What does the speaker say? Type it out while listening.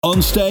On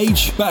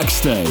stage,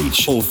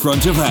 backstage, or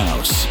front of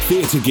house,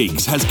 Theatre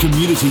Geeks has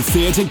community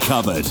theatre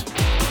covered.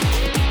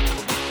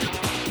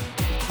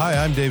 Hi,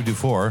 I'm Dave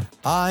Dufour.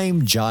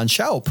 I'm John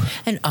Schaup.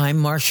 And I'm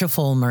Marcia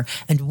Fulmer,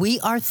 and we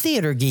are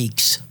Theatre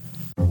Geeks.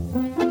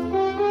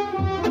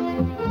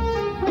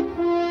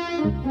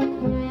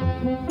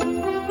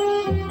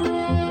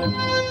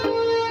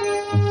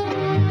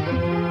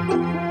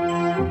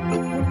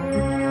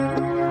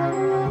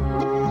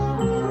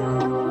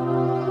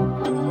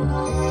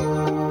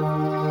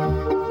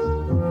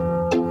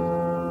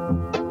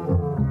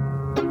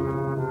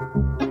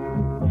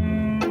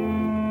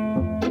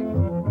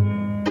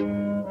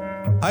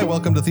 Hi,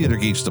 welcome to Theatre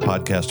Geeks, the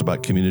podcast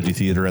about community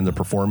theater and the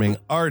performing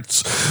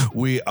arts.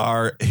 We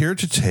are here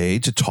today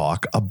to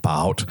talk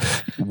about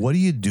what do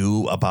you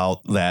do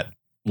about that,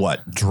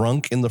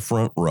 drunk in the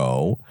front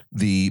row,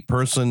 the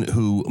person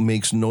who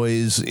makes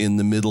noise in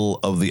the middle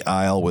of the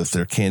aisle with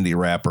their candy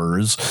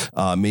wrappers,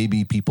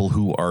 maybe people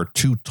who are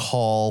too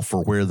tall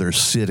for where they're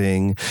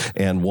sitting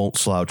and won't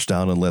slouch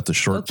down and let the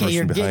short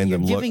person behind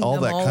them look, all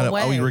that kind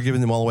of, you were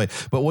giving them all away.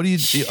 But what do you,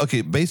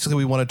 basically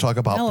we want to talk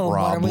about problem.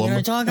 What are we going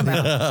to talk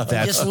about?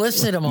 Just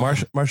listed them all.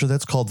 Marcia,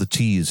 that's called the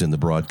tease in the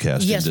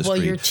broadcast industry. Yes, well,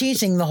 you're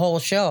teasing the whole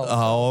show.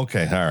 Oh,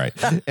 okay. All right.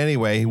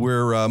 Anyway,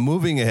 we're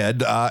moving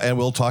ahead and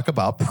we'll talk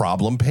about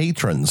problem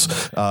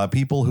patrons,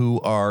 people who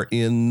are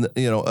in,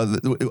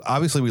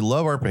 obviously we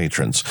love our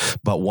patrons,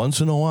 but once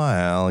in a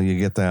while you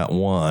get that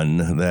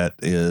one that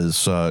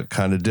is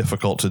kind of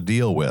difficult to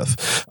deal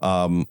with.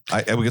 We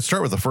could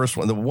start with the first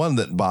one. The one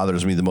that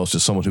bothers me the most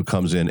is someone who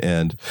comes in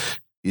and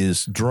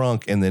is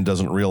drunk and then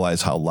doesn't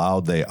realize how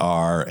loud they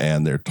are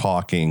and they're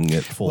talking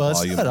at full volume.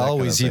 Well, it's not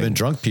always even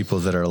drunk people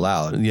that are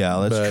loud.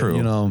 Yeah, that's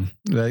true.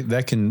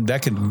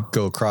 That can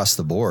go across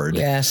the board.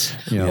 Yes.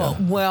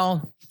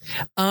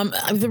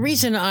 The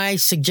reason I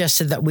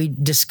suggested that we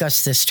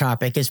discuss this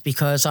topic is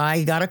because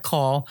I got a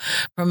call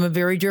from a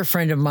very dear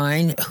friend of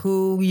mine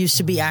who used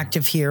to be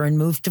active here and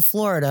moved to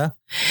Florida.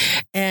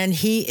 And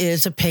he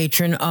is a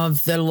patron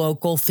of the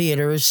local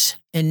theaters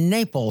in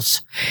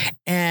Naples.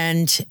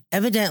 And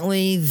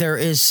evidently there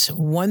is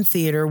one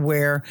theater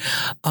where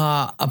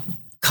a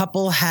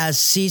couple has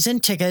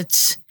season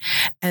tickets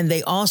and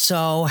they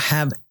also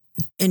have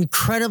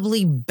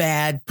incredibly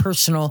bad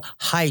personal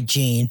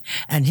hygiene.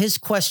 And his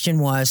question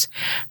was,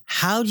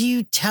 how do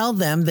you tell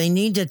them they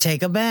need to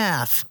take a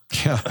bath?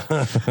 Yeah.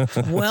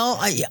 Well,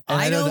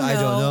 I don't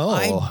know.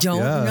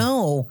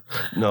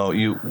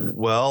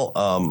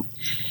 No,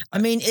 I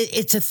mean,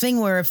 it's a thing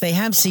where if they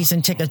have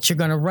season tickets, you're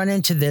going to run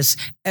into this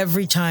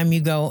every time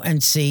you go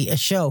and see a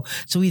show.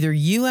 So either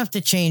you have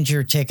to change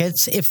your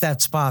tickets, if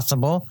that's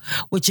possible,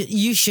 which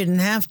you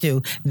shouldn't have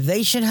to.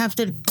 They should have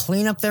to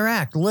clean up their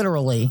act,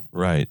 literally.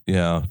 Right.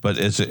 Yeah. But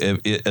as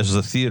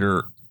the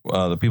theater,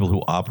 the people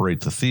who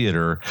operate the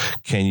theater,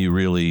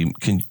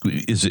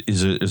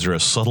 is there a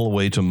subtle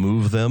way to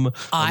move them?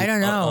 I don't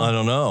know. I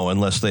don't know,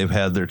 unless they've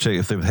had their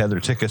if they've had their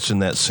tickets in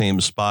that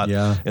same spot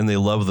and they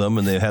love them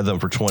and they've had them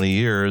for 20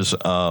 years.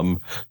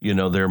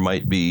 There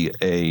might be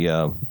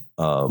a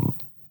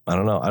I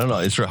don't know.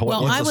 What's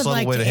the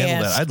subtle way to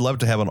handle that? I'd love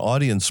to have an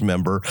audience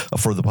member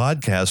for the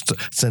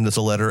podcast send us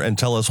a letter and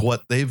tell us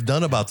what they've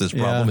done about this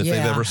problem if they've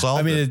ever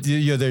solved it.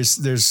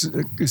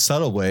 There's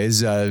subtle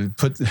ways.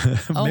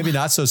 Maybe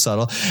not so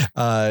subtle.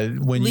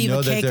 When leave you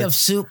know a cake of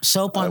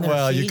soap on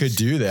their feet. You could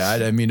do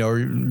that. I mean, or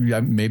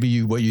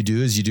maybe what you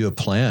do is you do a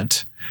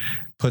plant.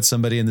 Put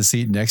somebody in the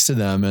seat next to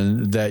them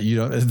and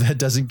that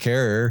doesn't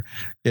care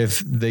if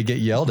they get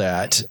yelled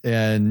at,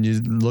 and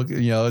you look,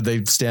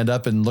 they stand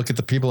up and look at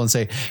the people and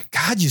say,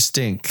 God, you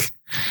stink.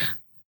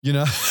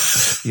 Yeah.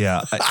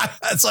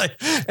 It's like,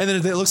 and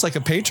then it looks like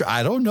a patron.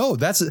 I don't know.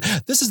 This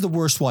is the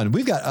worst one.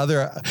 We've got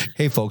other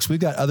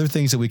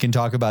things that we can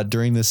talk about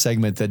during this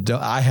segment that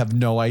I have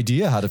no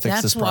idea how to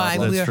fix this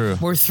problem. That's why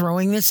we're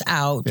throwing this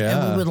out,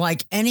 and we would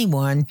like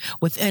anyone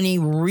with any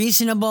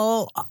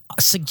reasonable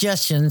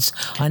suggestions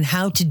on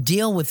how to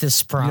deal with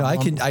this problem.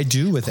 I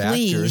do with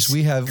actors.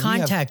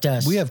 Contact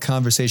us. We have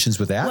conversations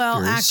with actors.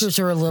 Well, actors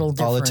are a little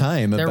different all the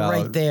time. They're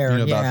right there.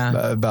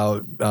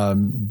 About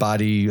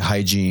body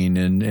hygiene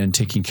and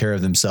taking care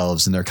of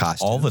themselves in their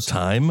costumes. All the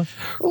time?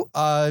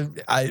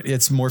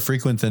 It's more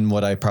frequent than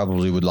what I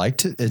probably would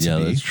like it to be. Yeah,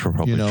 that's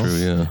probably true,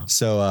 yeah.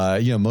 So,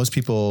 most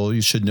people,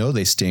 you should know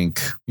they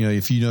stink.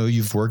 If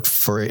you've worked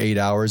for 8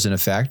 hours in a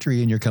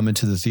factory and you're coming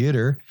to the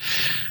theater,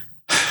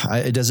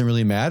 it doesn't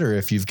really matter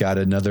if you've got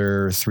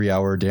another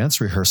 3-hour dance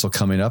rehearsal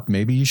coming up.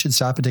 Maybe you should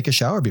stop and take a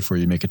shower before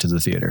you make it to the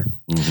theater.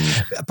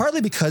 Mm-hmm.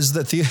 Partly because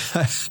the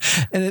theater,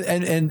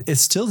 and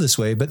it's still this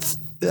way, but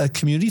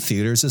community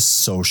theater is a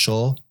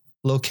social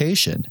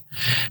location.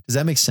 Does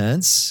that make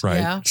sense? Right.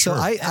 Yeah, so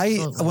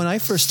sure. When I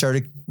first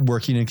started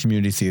working in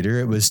community theater,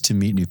 it was to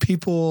meet new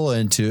people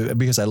and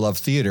because I love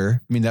theater.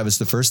 I mean, that was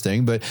the first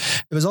thing, but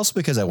it was also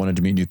because I wanted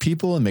to meet new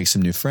people and make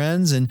some new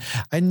friends. And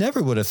I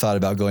never would have thought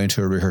about going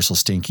to a rehearsal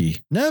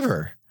stinky.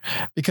 Never.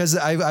 because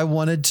I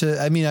wanted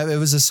to, it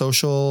was a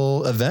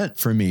social event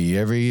for me.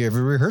 Every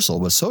rehearsal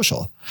was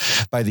social.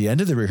 By the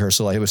end of the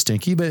rehearsal, I was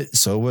stinky, but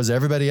so was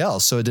everybody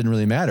else. So it didn't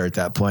really matter at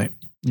that point,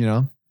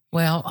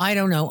 Well, I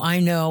don't know.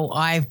 I know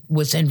I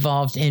was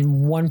involved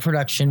in one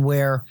production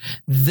where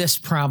this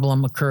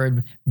problem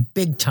occurred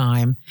big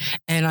time.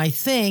 And I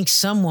think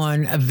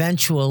someone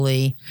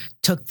eventually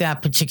took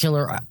that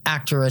particular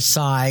actor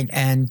aside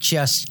and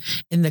just,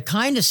 in the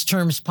kindest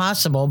terms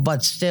possible,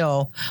 but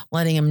still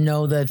letting him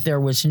know that there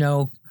was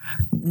no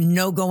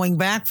going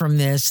back from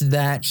this,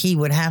 that he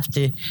would have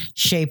to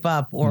shape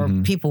up or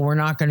people were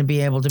not going to be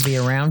able to be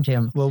around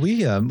him. Well,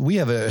 we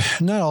have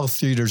not all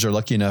theaters are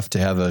lucky enough to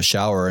have a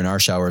shower, and our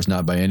shower is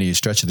not by any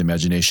stretch of the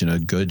imagination a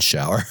good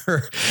shower.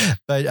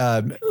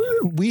 But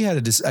we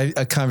had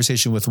a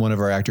conversation with one of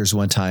our actors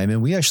one time,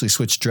 and we actually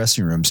switched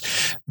dressing rooms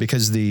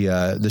because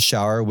the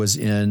shower was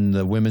in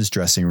the women's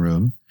dressing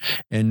room,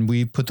 and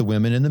we put the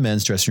women in the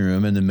men's dressing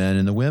room and the men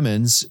in the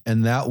women's,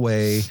 and that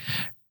way.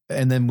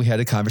 And then we had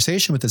a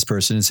conversation with this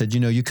person and said,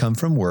 you come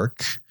from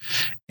work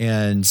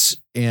and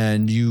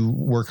you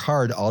work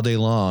hard all day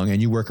long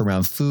and you work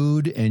around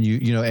food and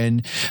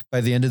and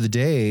by the end of the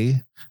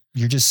day,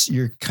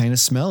 you're kind of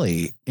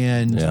smelly.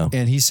 And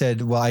he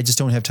said, well, I just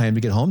don't have time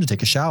to get home to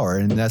take a shower.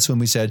 And that's when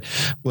we said,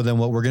 well, then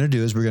what we're going to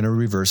do is we're going to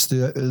reverse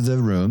the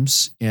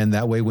rooms. And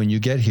that way, when you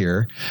get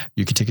here,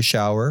 you can take a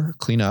shower,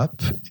 clean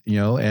up,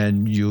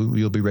 and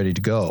you'll be ready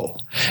to go.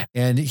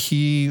 And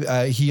he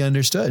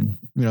understood,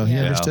 he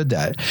understood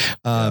that.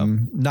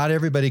 Not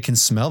everybody can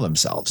smell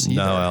themselves either.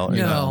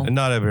 No. And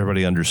not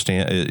everybody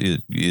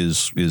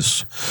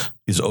is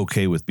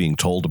okay with being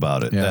told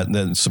about it.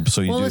 Yeah.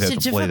 So you do have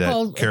to play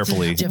that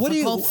carefully. It's a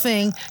difficult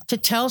thing to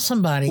tell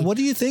somebody. What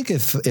do you think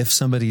if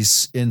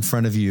somebody's in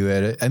front of you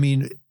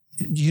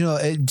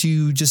do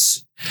you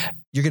just,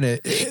 you're going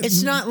to...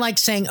 It's not like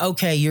saying,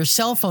 okay, your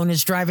cell phone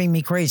is driving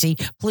me crazy.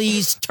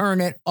 Please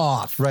turn it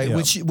off. Right.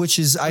 Yeah. Which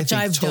is, I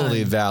think, I've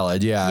totally done.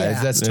 Valid.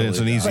 Yeah. That's totally it's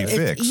an easy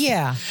fix.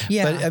 Yeah.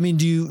 But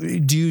do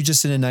you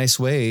just in a nice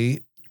way,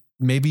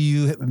 maybe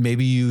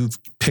you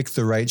pick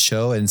the right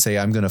show and say,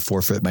 I'm going to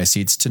forfeit my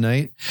seats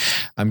tonight.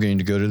 I'm going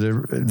to go to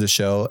the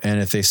show. And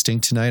if they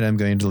stink tonight, I'm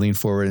going to lean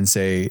forward and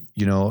say,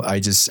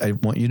 I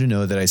want you to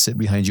know that I sit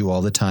behind you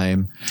all the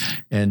time.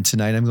 And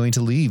tonight I'm going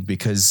to leave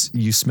because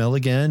you smell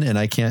again and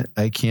I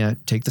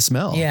can't take the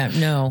smell. Yeah,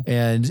 no.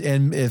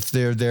 And if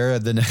they're there,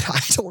 then I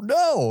don't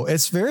know.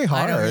 It's very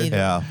hard.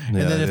 Yeah. And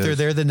then if they're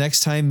there the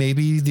next time,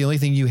 maybe the only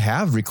thing you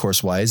have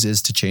recourse wise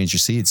is to change your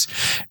seats.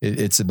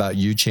 It's about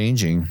you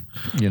changing,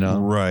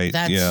 Right.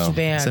 That's too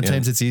bad.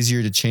 Sometimes it's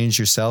easier to change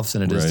yourself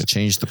than it is to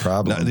change the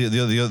problem. Now,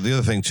 the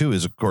other thing too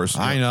is, of course,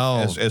 I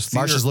know. As theater,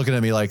 Marsha's looking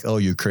at me like, "Oh,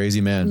 you crazy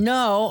man."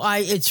 No,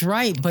 it's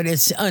right, but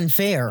it's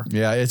unfair.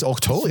 Yeah, it's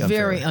totally unfair.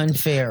 Very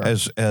unfair.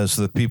 As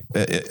the people,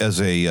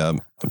 as a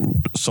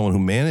someone who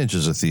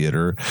manages a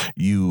theater,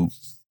 you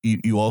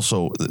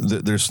also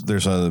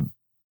there's a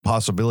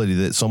possibility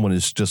that someone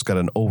has just got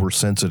an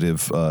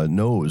oversensitive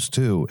nose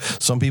too.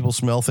 Some people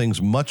smell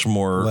things much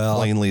more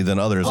plainly than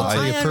others.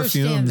 I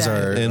perfumes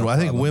are, and I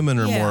think women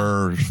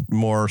are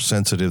more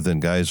sensitive than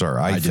guys are.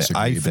 I disagree,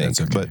 I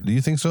think, okay. But do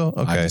you think so?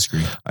 Okay, I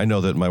disagree. I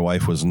know that my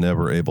wife was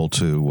never able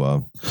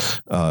to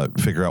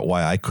figure out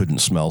why I couldn't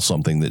smell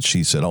something that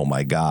she said, "Oh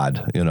my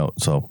God,"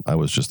 So I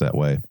was just that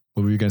way.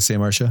 What were you going to say,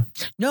 Marcia?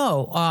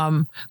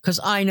 No, because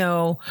I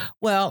know,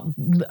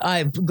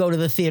 I go to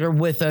the theater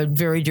with a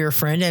very dear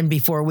friend, and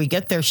before we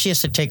get there, she has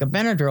to take a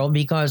Benadryl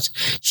because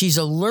she's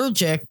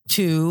allergic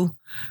to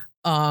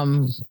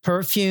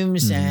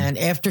perfumes and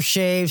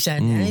aftershaves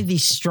and any of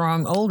these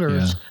strong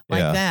odors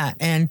that.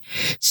 And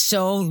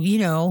so,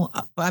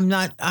 I'm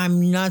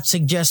not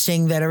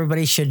suggesting that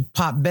everybody should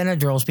pop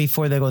Benadryls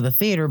before they go to the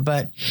theater,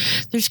 but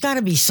there's got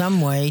to be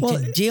some way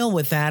to deal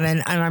with that.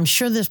 And I'm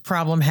sure this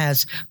problem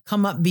has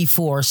come up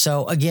before.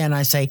 So again,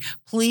 I say,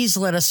 please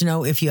let us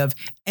know if you have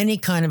any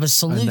kind of a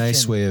solution. A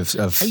nice way of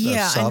solving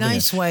a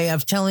nice way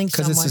of telling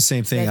someone it's the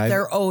same thing. that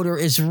their odor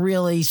is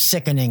really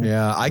sickening.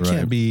 Yeah, I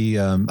can't be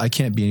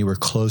anywhere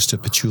close to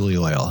patchouli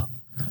oil.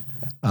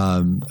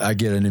 I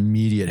get an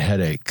immediate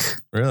headache.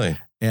 Really?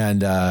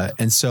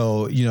 And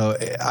so,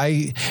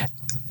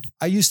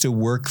 I used to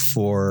work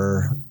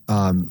for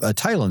a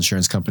title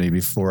insurance company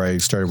before I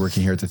started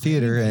working here at the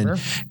theater.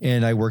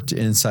 And I worked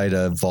inside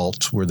a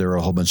vault where there were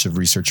a whole bunch of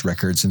research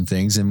records and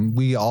things. And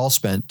we all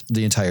spent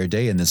the entire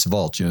day in this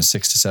vault,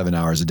 6 to 7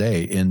 hours a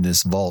day in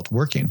this vault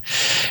working.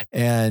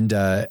 And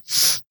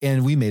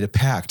we made a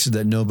pact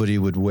that nobody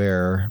would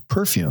wear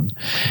perfume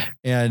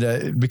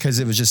and because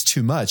it was just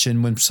too much.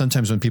 And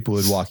sometimes when people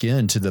would walk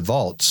into the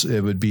vault,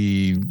 it would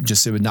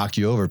knock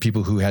you over.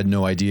 People who had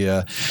no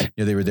idea,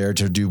 they were there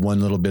to do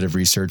one little bit of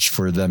research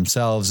for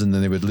themselves and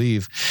then they would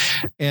leave.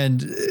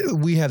 And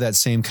we have that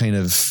same kind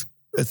of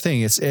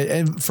thing.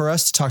 And for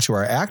us to talk to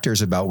our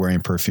actors about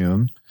wearing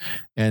perfume,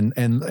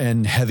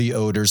 and heavy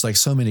odors. Like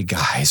so many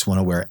guys want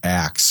to wear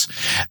Axe.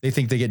 They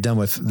think they get done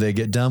with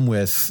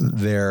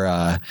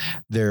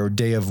their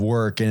day of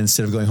work, and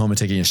instead of going home and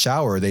taking a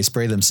shower, they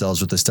spray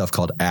themselves with this stuff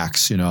called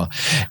Axe.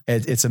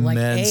 It's a Like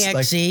men's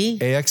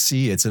AXE? AXE.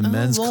 It's a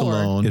men's Lord.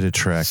 cologne. It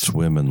attracts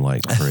women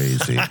like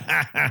crazy.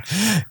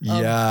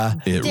 Yeah.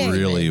 It David.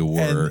 really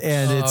works.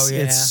 And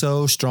it's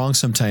so strong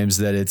sometimes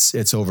that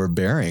it's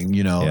overbearing,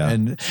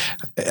 and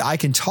I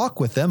can talk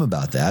with them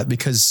about that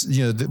because,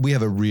 we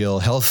have a real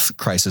health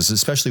crisis,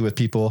 especially with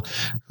people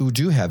who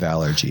do have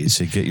allergies.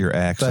 So get your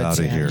Axe out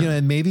of here.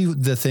 And maybe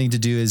the thing to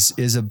do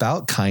is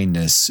about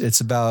kindness.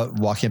 It's about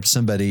walking up to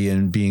somebody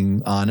and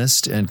being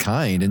honest and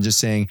kind and just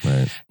saying,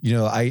 Right.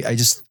 I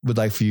just would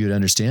like for you to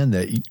understand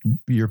that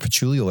your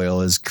patchouli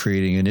oil is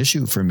creating an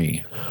issue for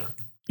me.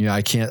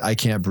 I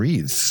can't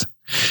breathe.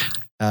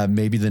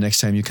 Maybe the next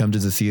time you come to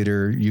the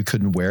theater, you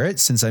couldn't wear it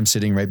since I'm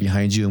sitting right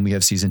behind you and we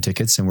have season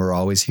tickets and we're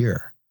always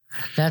here.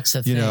 That's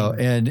the thing.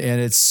 And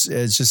it's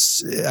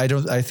just,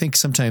 I think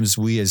sometimes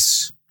we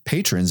as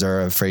patrons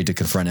are afraid to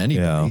confront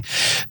anybody,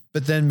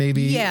 but then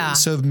maybe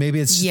it's,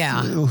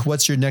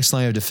 what's your next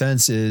line of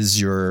defense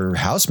is your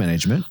house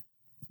management.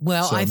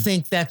 Well, I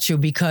think that's true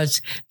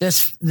because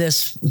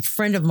this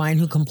friend of mine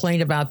who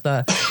complained about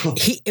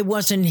it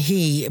wasn't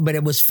he, but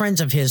it was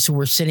friends of his who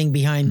were sitting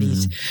behind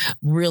these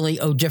really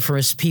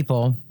odoriferous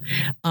people.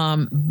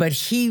 But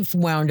he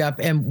wound up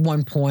at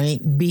one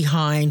point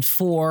behind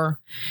 4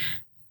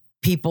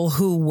 people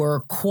who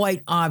were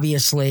quite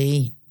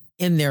obviously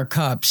in their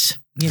cups.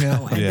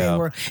 And they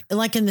were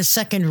like in the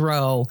second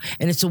row,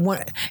 and it's a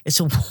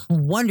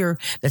wonder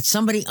that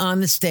somebody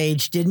on the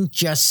stage didn't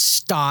just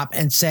stop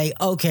and say,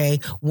 "Okay,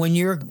 when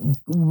you're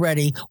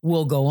ready,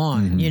 we'll go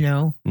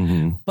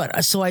on."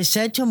 But so I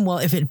said to him, "Well,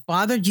 if it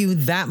bothered you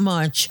that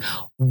much,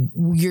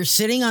 you're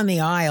sitting on the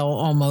aisle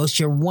almost.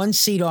 You're one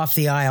seat off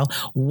the aisle.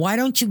 Why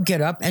don't you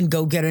get up and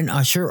go get an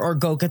usher or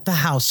go get the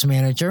house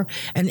manager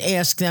and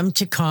ask them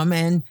to come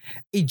and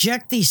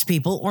eject these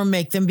people or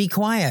make them be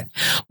quiet?"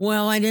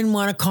 Well, I didn't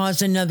want to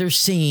cause another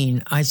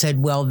scene. I said,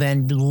 well,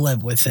 then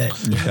live with it.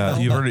 Yeah,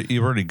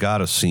 you've already got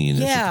a scene.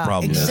 Yeah, the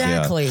problem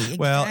exactly. Is,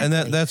 Well, and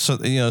that's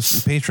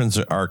patrons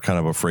are kind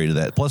of afraid of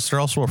that. Plus, they're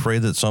also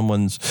afraid that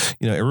someone's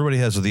everybody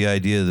has the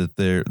idea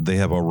that they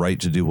have a right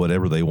to do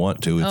whatever they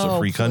want to. It's a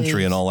free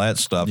country and all that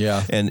stuff.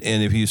 Yeah. And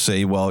if you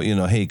say, well,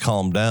 hey,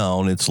 calm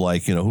down, it's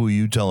like who are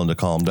you telling to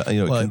calm down?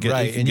 It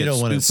can get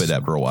stupid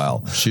after a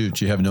while.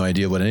 Shoot, you have no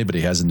idea what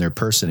anybody has in their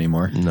purse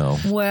anymore. No.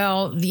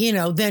 Well,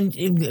 then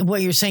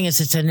what you're saying is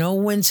it's a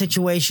no-win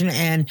situation,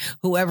 and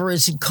whoever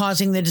is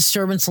causing the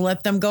disturbance,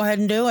 let them go ahead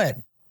and do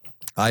it.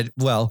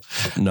 No,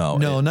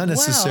 not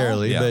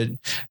necessarily, but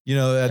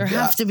there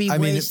have to be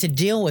ways to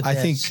deal with this.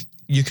 I think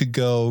you could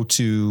go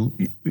to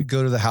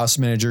the house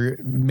manager.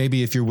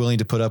 Maybe if you're willing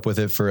to put up with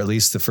it for at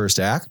least the first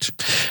act,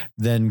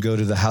 then go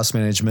to the house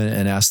management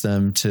and ask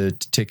them to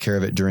take care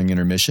of it during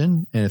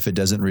intermission. And if it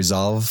doesn't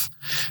resolve,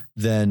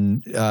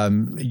 then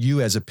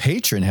you as a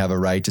patron have a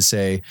right to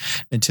say,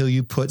 until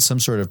you put some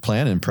sort of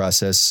plan in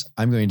process,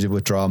 I'm going to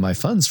withdraw my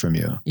funds from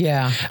you.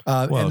 Yeah.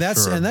 And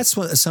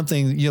that's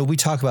something, we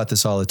talk about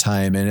this all the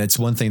time. And it's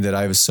one thing that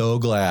I was so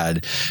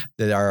glad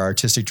that our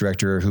artistic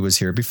director who was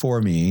here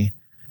before me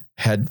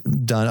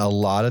had done a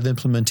lot of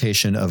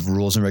implementation of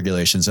rules and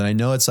regulations. And I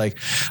know it's like,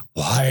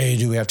 why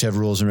do we have to have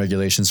rules and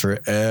regulations for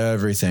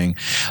everything?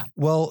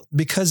 Well,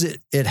 because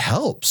it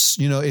helps.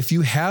 If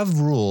you have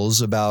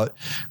rules about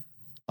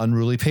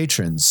unruly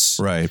patrons,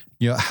 right?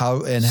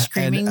 How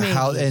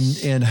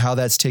and how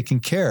that's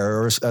taken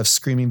care of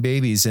screaming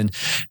babies and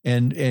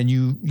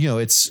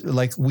it's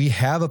like we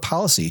have a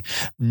policy: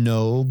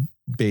 no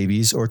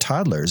babies or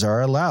toddlers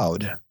are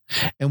allowed.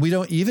 And we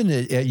don't, even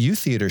at youth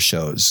theater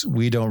shows,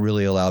 we don't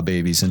really allow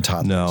babies and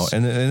toddlers. No.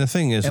 And the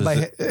thing is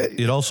that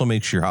it also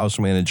makes your house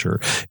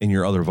manager and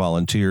your other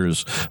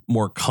volunteers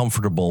more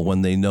comfortable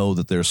when they know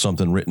that there's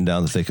something written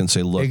down that they can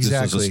say, look, this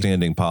is a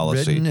standing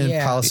policy. Written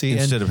and policy.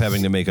 Instead of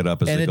having to make it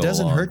up as they go along. And it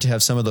doesn't hurt to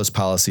have some of those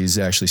policies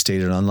actually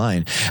stated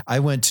online. I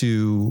went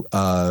to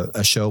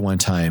a show one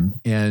time,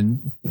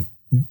 and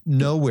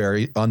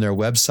nowhere on their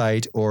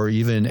website or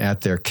even at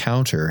their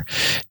counter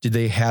did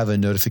they have a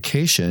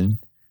notification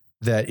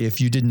that if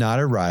you did not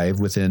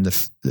arrive within the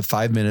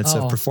 5 minutes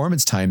of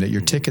performance time, that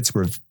your tickets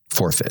were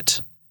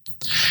forfeit.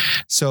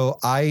 So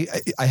I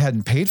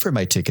hadn't paid for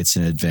my tickets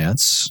in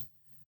advance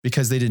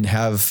because they didn't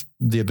have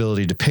the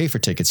ability to pay for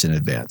tickets in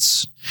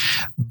advance.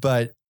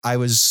 But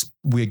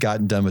we had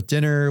gotten done with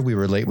dinner. We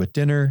were late with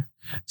dinner.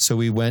 So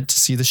we went to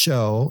see the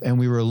show, and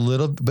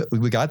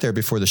we got there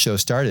before the show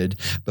started,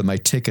 but my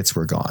tickets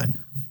were gone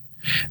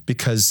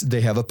because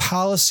they have a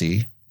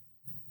policy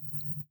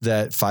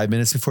that 5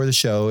 minutes before the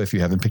show, if you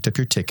haven't picked up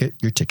your ticket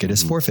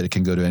is forfeit. It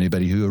can go to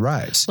anybody who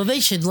arrives. Well, they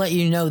should let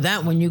you know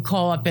that when you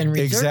call up and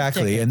reserve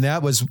exactly. tickets. And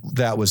that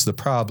was the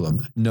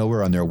problem.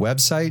 Nowhere on their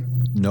website,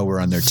 nowhere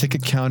on their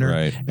ticket counter.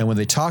 Right. And when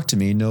they talked to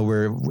me,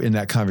 nowhere in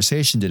that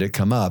conversation did it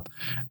come up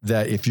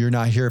that if you're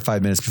not here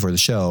 5 minutes before the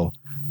show,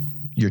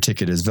 your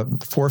ticket is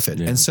forfeit.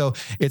 And so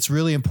it's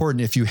really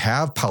important if you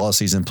have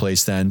policies in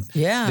place, then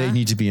they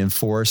need to be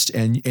enforced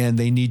and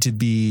they need to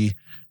be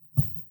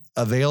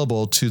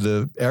available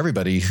to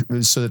everybody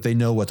so that they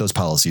know what those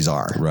policies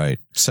are. Right.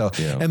 So,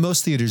 and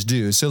most theaters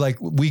do. So like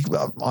we,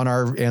 on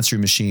our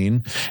answering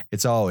machine,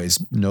 it's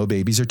always no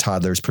babies or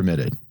toddlers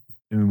permitted.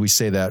 And we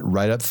say that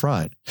right up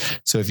front.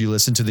 So if you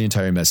listen to the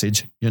entire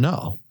message, you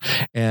know.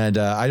 And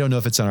I don't know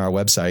if it's on our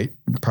website.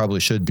 Probably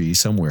should be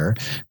somewhere,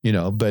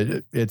 but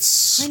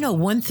it's... I know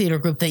one theater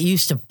group that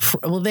used to,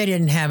 they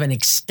didn't have an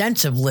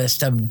extensive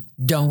list of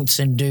don'ts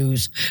and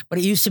do's, but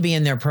it used to be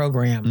in their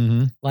program.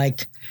 Mm-hmm.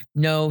 Like,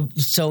 no,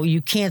 so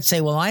you can't say,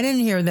 well, I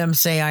didn't hear them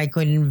say I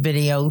couldn't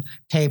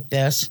videotape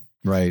this.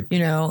 Right.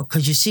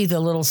 Because you see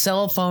the little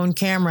cell phone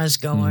cameras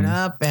going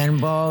up and,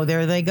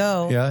 there they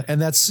go. Yeah.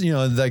 And that's,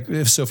 like,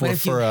 if you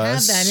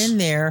have that in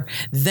there,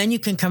 then you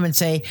can come and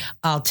say,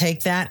 I'll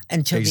take that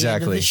until the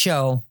end of the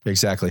show.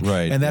 Exactly.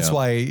 Right. And that's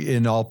why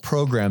in all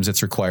programs,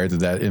 it's required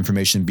that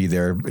information be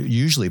there,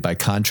 usually by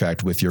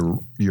contract with your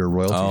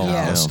royalty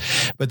house.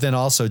 Yeah. But then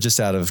also just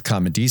out of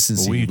common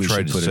decency, we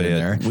should put it in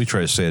there. We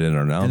try to say it in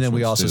our announcements. And then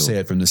we also say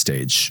it from the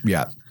stage.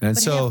 Yeah. And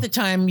but half the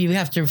time you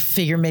have to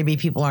figure maybe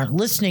people aren't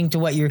listening to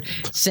what you're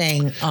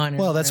saying on.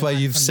 Well, that's why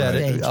you've said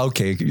it.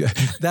 Okay.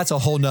 That's a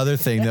whole nother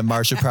thing that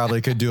Marcia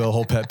probably could do a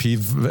whole pet peeve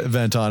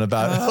event on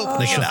about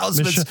opening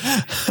announcements.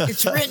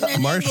 It's written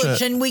in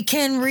English and we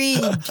can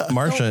read.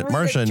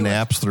 Marcia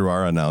naps through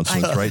our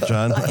announcements, right,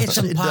 John? It's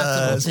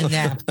impossible to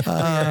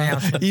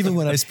nap. Even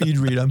when I speed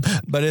read them.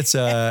 But it's,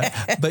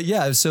 but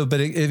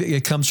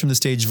it comes from the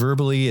stage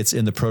verbally. It's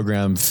in the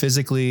program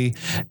physically.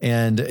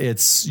 And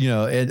it's,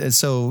 and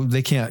so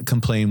they can't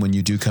complain when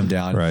you do come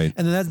down. Right.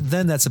 And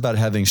then that's about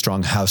having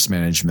strong house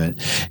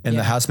management. And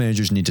the house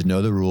managers need to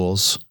know the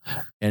rules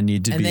and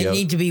need to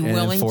be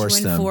willing to enforce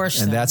them.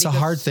 And that's a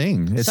hard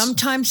thing.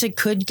 Sometimes it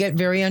could get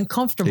very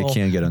uncomfortable. It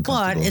can get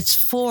uncomfortable. But it's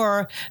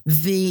for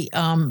the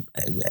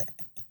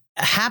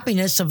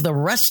happiness of the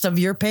rest of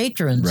your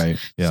patrons. Right.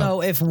 Yeah.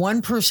 So if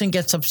one person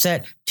gets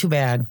upset, too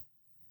bad.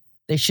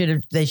 They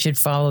should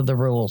follow the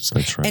rules.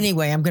 That's right.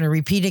 Anyway, I'm going to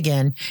repeat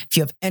again. If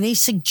you have any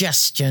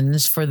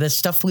suggestions for the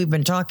stuff we've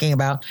been talking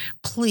about,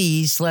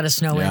 please let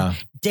us know. Yeah. And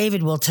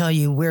David will tell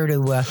you where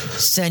to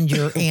send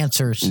your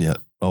answers. Yeah.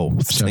 Oh,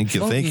 thank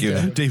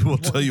you. Dave will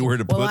tell you where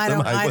to put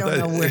them. I don't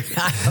know where.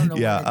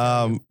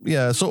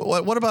 Yeah. So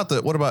what about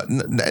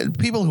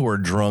people who are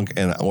drunk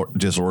and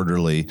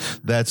disorderly?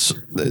 That's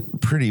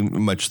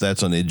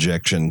that's an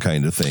ejection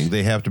kind of thing.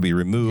 They have to be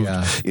removed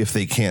if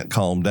they can't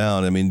calm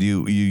down. I mean,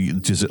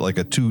 is it like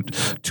a two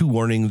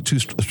warning,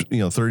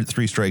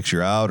 3 strikes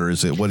you're out, or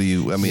is it, what do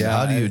you,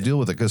 how do you deal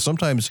with it? Because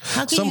sometimes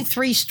how can you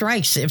 3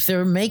 strikes if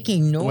they're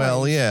making noise?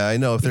 Well, yeah, I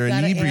know if they're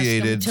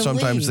inebriated,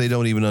 sometimes they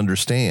don't even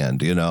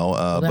understand,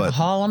 but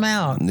haul them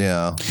out.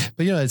 Yeah.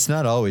 But it's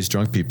not always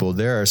drunk people.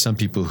 There are some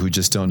people who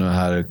just don't know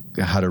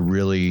how to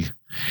really,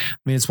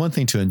 it's one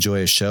thing to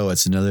enjoy a show.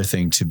 It's another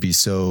thing to be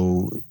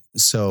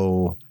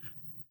so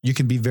you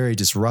can be very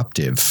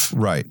disruptive.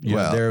 Right.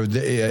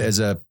 As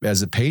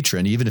a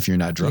patron, even if you're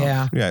not drunk.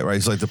 Yeah. Right.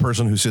 It's like the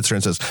person who sits there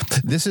and says,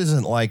 this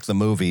isn't like the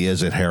movie,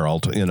 is it,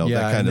 Harold? That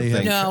kind of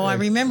thing. No, I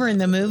remember in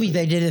the movie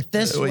they did it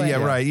this way.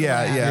 Yeah. Right.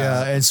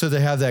 Yeah. And so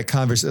they have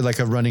that like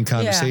a running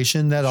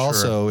conversation that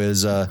also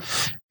is,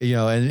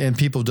 and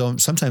people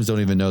sometimes don't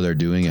even know they're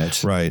doing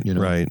it. Right.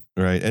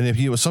 Right.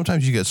 And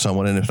sometimes you get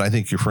someone, and if I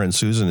think your friend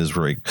Susan is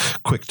very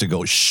quick to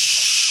go,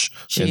 shh.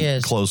 She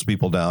is. Close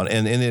people down,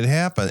 and it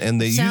happened.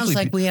 And they sounds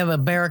like we have a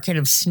barricade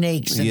of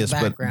snakes in the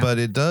background. But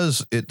it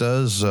does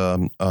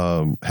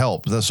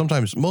help.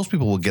 Sometimes most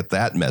people will get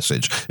that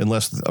message,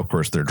 unless of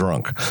course they're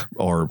drunk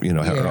or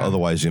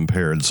otherwise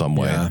impaired some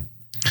way.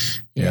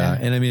 Yeah.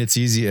 And it's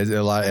easy at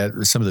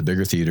some of the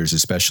bigger theaters,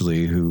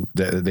 especially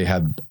they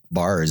have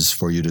bars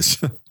for you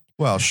to.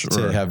 Well, sure.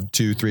 To have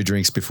 2-3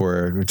 drinks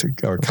before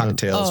or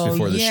cocktails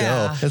before the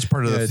show. It's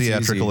part of the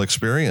theatrical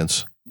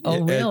experience. Oh,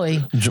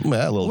 really?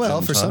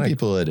 Well, for some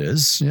people it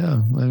is.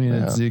 Yeah.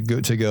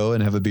 It's to go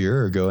and have a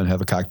beer or go and have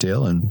a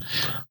cocktail. And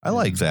I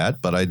like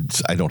that, but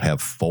I don't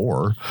have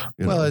 4.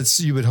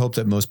 You would hope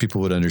that most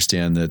people would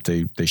understand that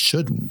they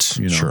shouldn't,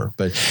 Sure.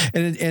 But,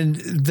 and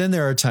then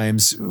there are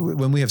times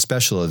when we have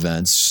special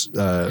events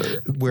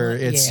where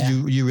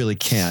you really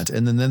can't.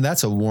 And then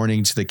that's a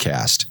warning to the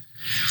cast.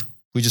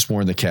 We just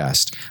warn the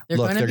cast. They're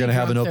going to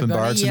have an open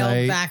bar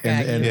tonight,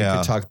 and they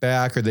could talk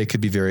back, or they could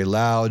be very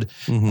loud.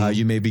 Mm-hmm.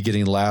 You may be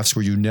getting laughs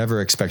where you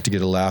never expect to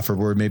get a laugh, or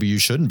where maybe you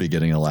shouldn't be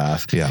getting a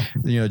laugh. Yeah,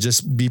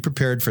 just be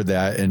prepared for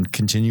that and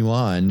continue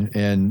on,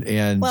 and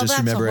just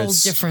remember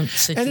it's a whole different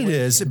situation. And it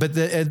is,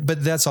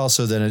 but that's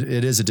also then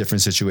it is a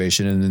different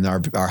situation, and then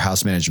our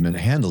house management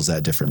handles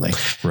that differently.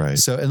 Right.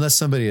 So unless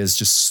somebody is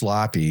just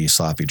sloppy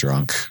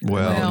drunk,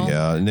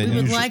 yeah, and then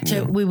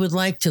we would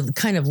like to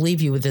kind of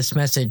leave you with this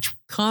message.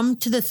 Come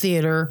to the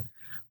theater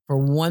for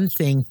one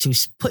thing, to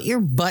put your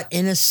butt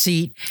in a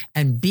seat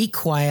and be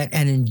quiet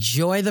and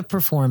enjoy the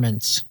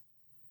performance.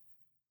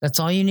 That's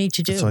all you need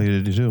to do. That's all you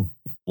need to do.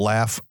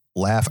 Laugh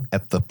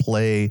at the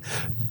play,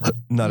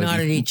 not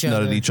at each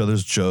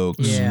other's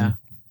jokes. Yeah.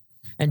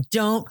 and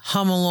don't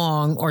hum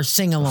along or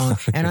sing along.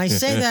 And I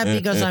say that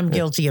because I'm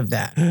guilty of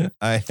that.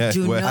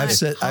 Do not I've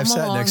sat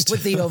along next to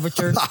with the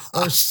overture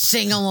or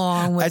sing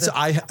along with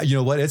it. You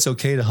know what? It's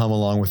okay to hum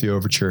along with the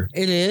overture.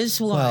 It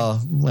is? Why?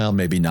 Well,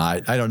 maybe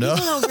not. I don't know.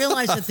 People don't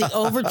realize that the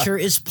overture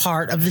is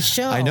part of the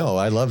show. I know.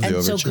 I love the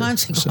overture. And so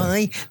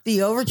consequently,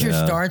 the overture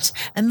starts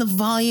and the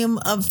volume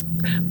of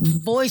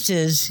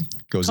voices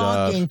goes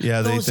talking up.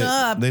 Yeah, goes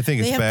up. they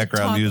think it's have to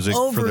background talk music for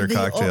over their the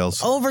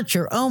cocktails.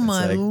 Overture. Oh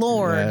my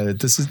Lord. Yeah,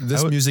 this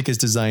music is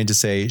designed to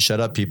say, shut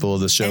up, people.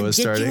 The show is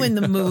starting. Get you in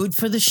the mood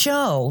for the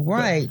show.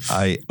 Right.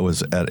 I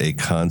was at a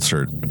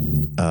concert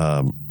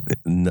a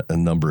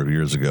number of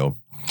years ago,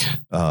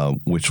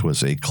 which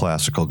was a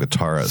classical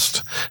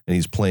guitarist, and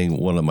he's playing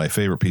one of my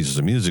favorite pieces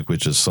of music,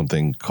 which is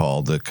something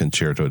called the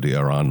Concerto di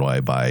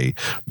Aranjuez by a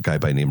guy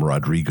by name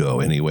Rodrigo.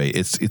 Anyway,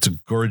 it's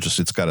gorgeous.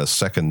 It's got a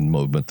second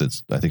movement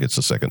I think it's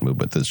the second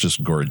movement that's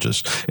just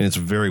gorgeous, and it's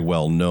very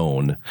well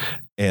known.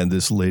 And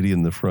this lady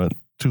in the front,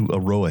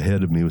 a row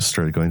ahead of me,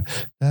 started going,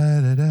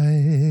 da, da,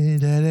 da,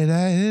 da, da,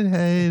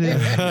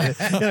 da,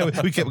 da,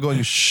 da. We kept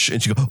going, shh,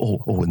 and she'd go,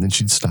 oh, and then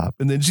she'd stop,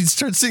 and then she'd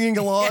start singing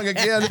along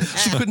again.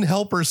 She couldn't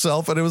help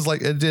herself, and it was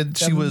like,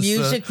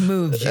 Music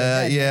moves you.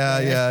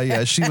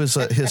 Yeah. She was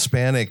a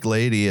Hispanic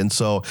lady, and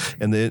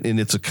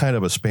it's a kind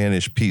of a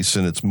Spanish piece,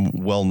 and it's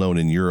well known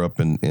in Europe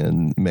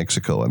and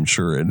Mexico, I'm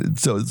sure. And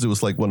so it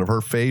was like one of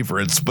her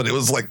favorites, but it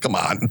was like, come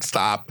on,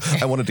 stop.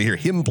 I wanted to hear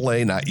him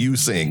play, not you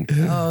sing.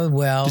 Oh,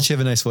 well. Did she have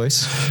a nice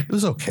voice? It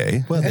was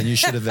okay. Well, then you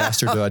should have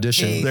asked her to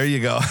audition. There you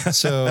go.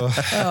 So,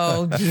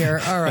 oh dear.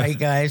 All right,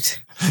 guys.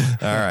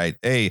 All right.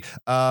 Hey,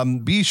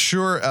 be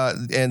sure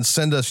and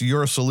send us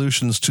your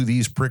solutions to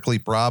these prickly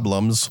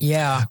problems.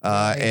 Yeah.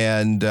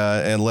 And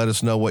let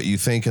us know what you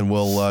think, and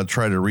we'll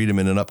try to read them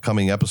in an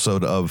upcoming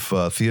episode of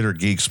Theater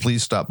Geeks.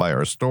 Please stop by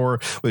our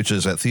store, which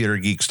is at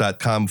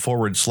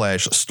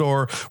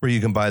theatergeeks.com/store, where you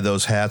can buy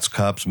those hats,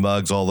 cups,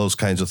 mugs, all those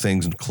kinds of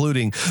things,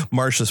 including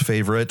Marcia's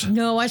favorite.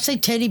 No, I say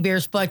teddy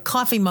bears, but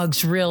coffee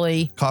mugs,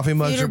 really. Coffee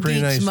mugs Theater are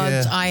pretty Geeks nice.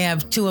 Mugs, Yeah. I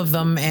have 2 of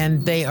them,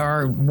 and they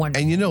are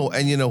wonderful. And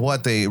you know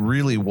what? They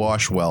really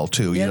wash well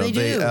too. Yeah, you know,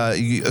 they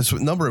do. A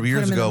number of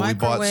years them in the ago, we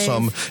bought microwave.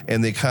 some,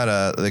 and they kind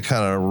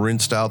of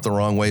rinsed out the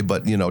wrong way.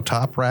 But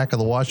top rack of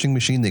the washing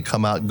machine, they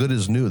come out good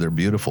as new. They're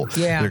beautiful.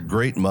 Yeah. They're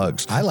great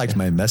mugs. I liked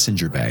my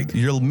messenger bag.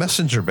 Your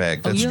messenger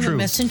bag. That's you have true. a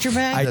messenger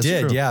bag? I That's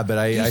did, true. yeah,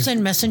 but You I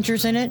send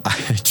messengers in it?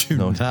 I do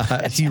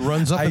not. He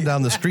runs up and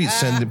down the street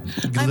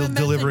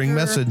delivering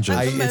messenger.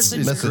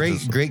 messages.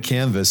 It's great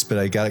canvas, but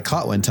I got it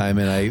caught one time,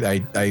 and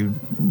I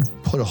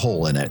put a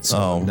hole in it. So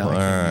Oh, now I all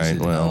can't use right.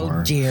 it Well, anymore.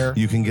 Oh dear.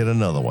 You can get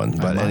another one.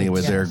 But might,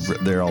 anyway, yeah.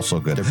 they're also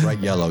good. They're bright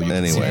yellow. You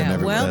can see Anyway. them Yeah,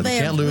 everywhere. well, You they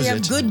can't have, lose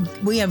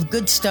we have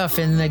good stuff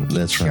in the geek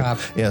That's right. shop.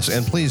 Yes,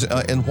 and please,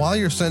 and while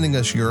you're sending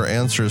us your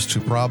answers to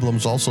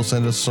problems, also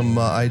send us some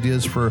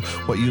ideas for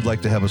what you'd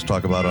like to have us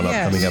talk about on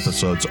Yes. upcoming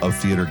episodes of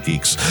Theater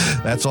Geeks.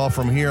 That's all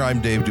from here.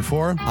 I'm Dave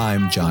Dufour.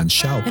 I'm John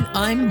Schaup. And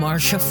I'm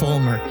Marcia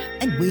Fulmer,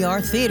 and we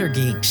are Theater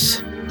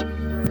Geeks.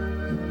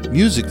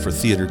 Music for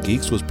Theater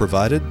Geeks was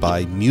provided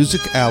by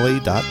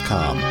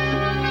musicalley.com.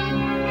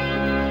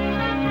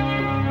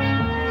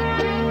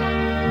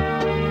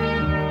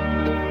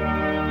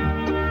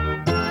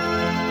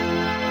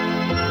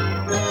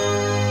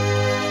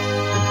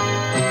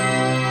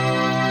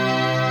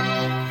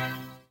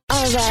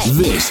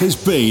 This has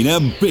been a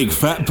Big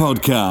Fat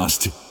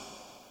Podcast.